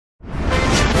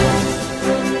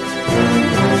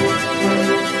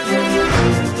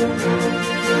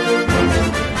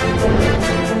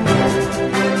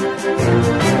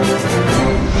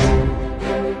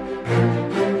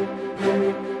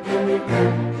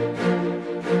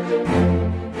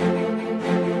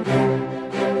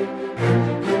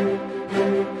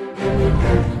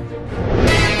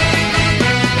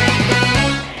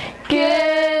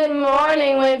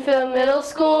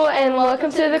welcome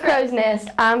to the Crow's Nest.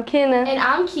 I'm Kenna. And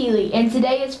I'm Keely, and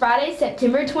today is Friday,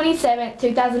 September 27th,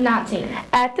 2019.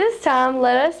 At this time,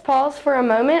 let us pause for a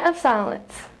moment of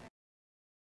silence.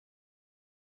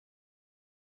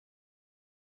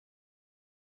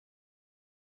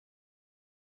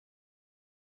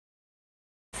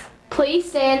 Please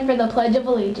stand for the Pledge of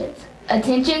Allegiance.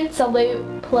 Attention,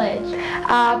 salute, pledge.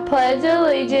 I pledge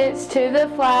allegiance to the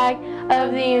flag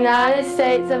of the United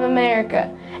States of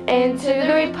America and to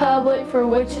the republic for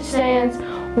which it stands,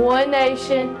 one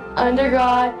nation, under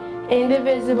God,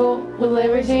 indivisible, with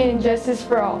liberty and justice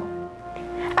for all.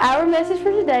 Our message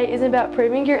for today is about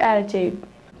improving your attitude.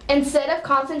 Instead of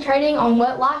concentrating on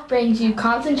what life brings you,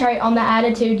 concentrate on the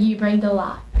attitude you bring to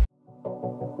life.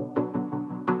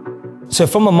 So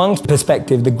from a monk's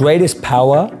perspective, the greatest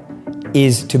power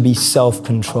is to be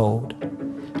self-controlled,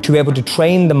 to be able to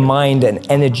train the mind and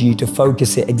energy to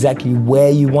focus it exactly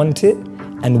where you want it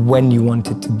and when you want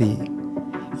it to be.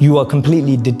 You are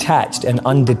completely detached and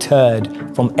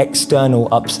undeterred from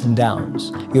external ups and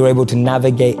downs. You're able to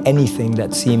navigate anything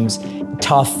that seems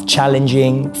tough,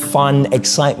 challenging, fun,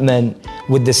 excitement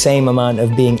with the same amount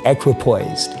of being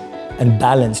equipoised and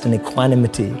balanced and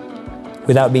equanimity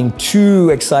without being too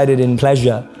excited in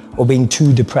pleasure or being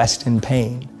too depressed in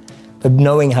pain. But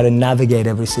knowing how to navigate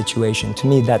every situation, to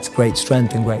me, that's great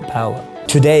strength and great power.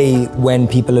 Today, when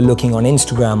people are looking on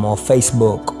Instagram or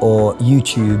Facebook or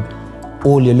YouTube,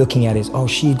 all you're looking at is, oh,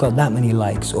 she got that many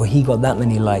likes, or he got that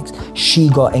many likes, she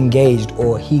got engaged,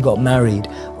 or he got married.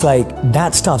 It's like,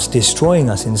 that stuff's destroying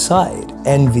us inside.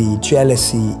 Envy,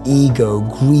 jealousy, ego,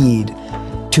 greed.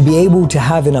 To be able to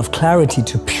have enough clarity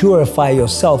to purify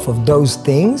yourself of those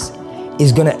things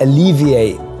is gonna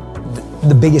alleviate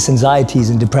the biggest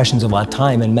anxieties and depressions of our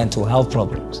time and mental health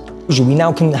problems. We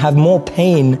now can have more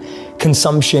pain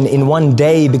consumption in one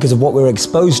day because of what we're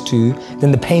exposed to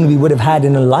than the pain we would have had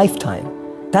in a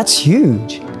lifetime. That's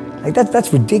huge. Like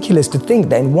that's ridiculous to think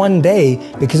that in one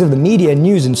day, because of the media,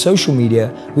 news, and social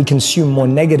media, we consume more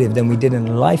negative than we did in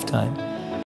a lifetime.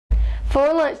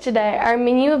 For lunch today, our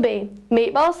menu will be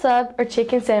meatball sub or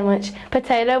chicken sandwich,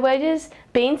 potato wedges,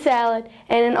 bean salad,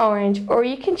 and an orange. Or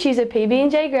you can choose a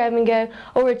PB&J grab and go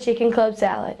or a chicken club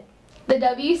salad. The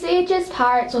WCHS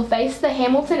Pirates will face the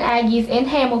Hamilton Aggies in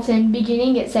Hamilton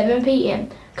beginning at 7 p.m.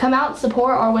 Come out and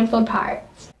support our Winfield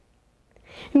Pirates.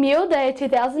 Mule Day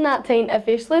 2019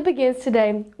 officially begins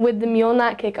today with the Mule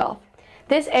Night Kickoff.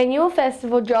 This annual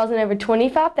festival draws in over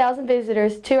 25,000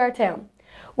 visitors to our town.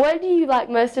 What do you like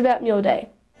most about Mule Day?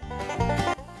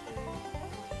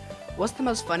 What's the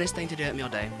most funnest thing to do at Mule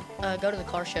Day? Go to the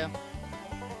car show.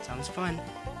 Sounds fun.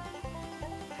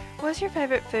 What's your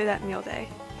favorite food at Mule Day?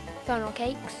 Funnel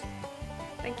cakes.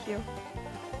 Thank you.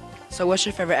 So what's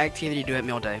your favorite activity to do at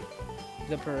Mule Day?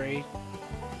 The parade.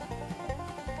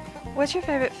 What's your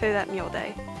favorite food at Mule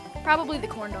Day? Probably the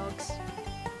corn dogs.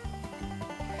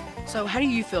 So how do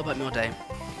you feel about Mule Day?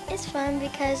 It's fun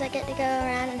because I get to go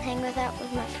around and hang out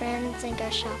with my friends and go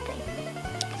shopping.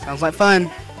 Sounds like fun.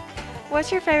 What's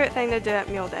your favorite thing to do at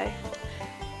Mule Day?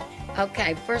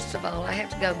 Okay, first of all, I have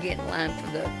to go get in line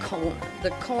for the corn.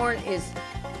 The corn is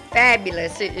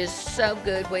fabulous. It is so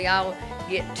good. We all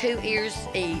get 2 ears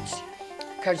each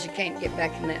because you can't get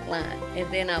back in that line. And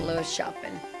then I love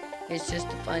shopping. It's just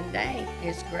a fun day.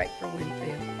 It's great for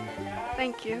Winfield.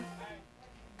 Thank you.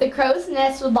 The Crow's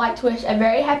Nest would like to wish a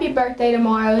very happy birthday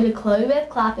tomorrow to Chloe Beth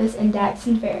Clappus and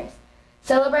Daxton Ferris.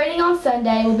 Celebrating on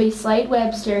Sunday will be Slade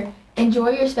Webster. Enjoy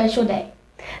your special day.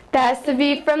 That's the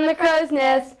view from the Crow's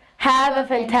Nest. Have a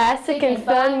fantastic and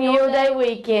fun Mule Day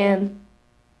weekend.